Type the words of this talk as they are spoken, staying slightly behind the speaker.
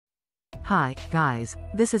Hi, guys,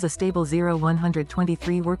 this is a stable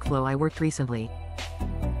 0123 workflow I worked recently.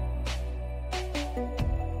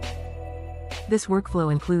 This workflow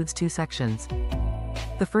includes two sections.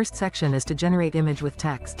 The first section is to generate image with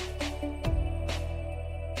text.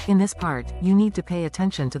 In this part, you need to pay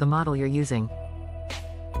attention to the model you're using.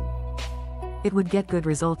 It would get good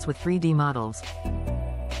results with 3D models.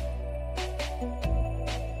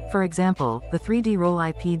 For example, the 3D Roll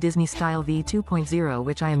IP Disney Style V2.0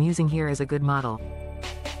 which I am using here is a good model.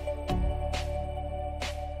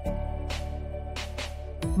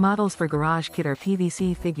 Models for Garage Kit or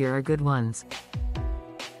PVC figure are good ones.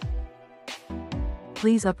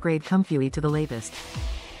 Please upgrade ComfyUI to the latest.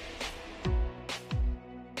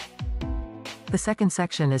 The second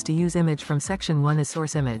section is to use image from section 1 as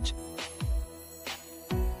source image.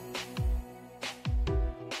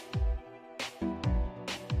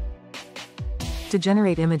 To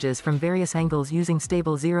generate images from various angles using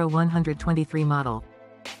stable 0123 model.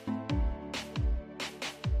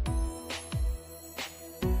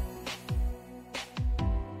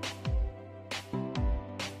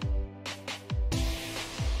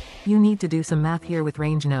 You need to do some math here with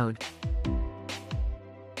range node.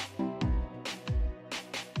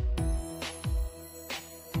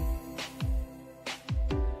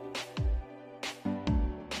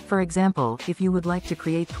 For example, if you would like to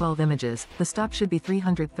create 12 images, the stop should be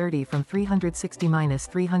 330 from 360 minus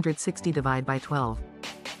 360 divide by 12.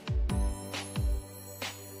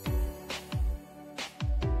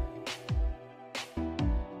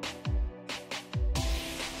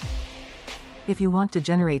 If you want to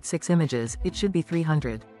generate 6 images, it should be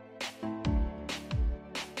 300.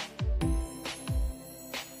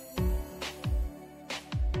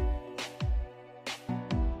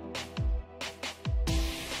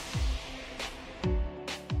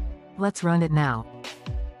 Let's run it now.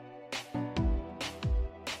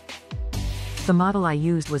 The model I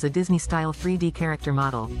used was a Disney-style 3D character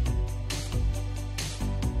model.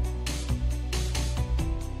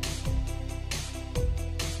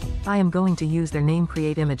 I am going to use their name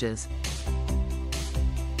create images.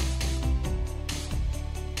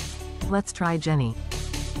 Let's try Jenny.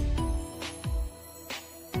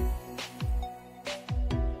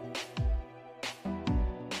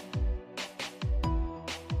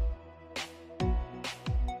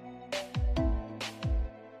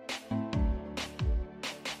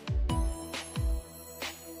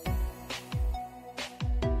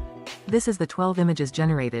 This is the 12 images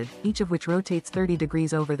generated, each of which rotates 30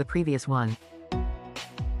 degrees over the previous one.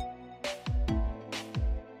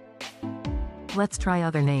 Let's try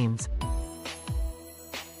other names.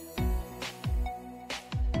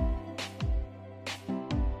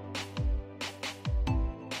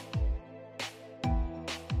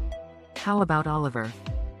 How about Oliver?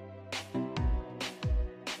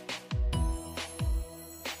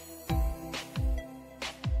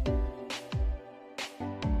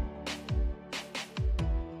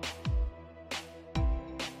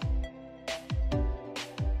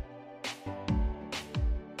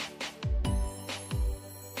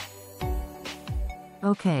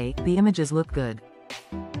 Okay, the images look good.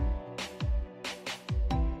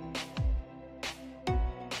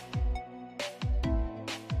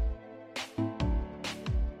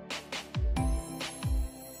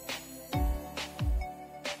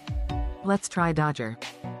 Let's try Dodger.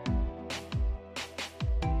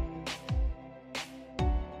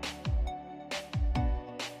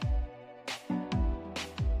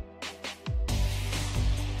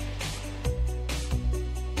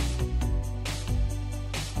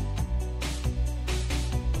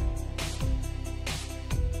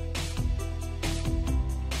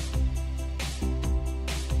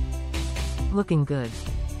 Looking good.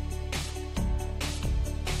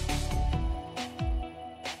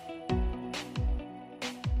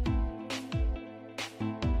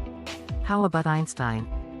 How about Einstein?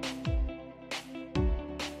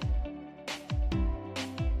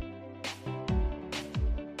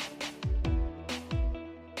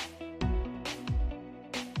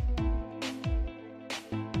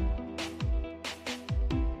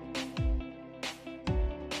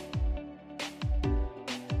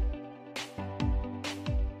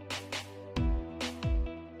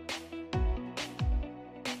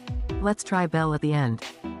 Let's try Bell at the end.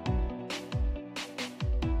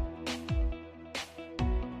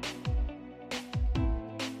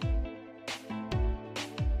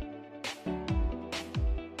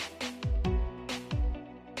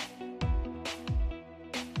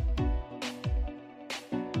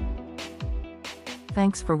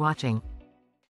 Thanks for watching.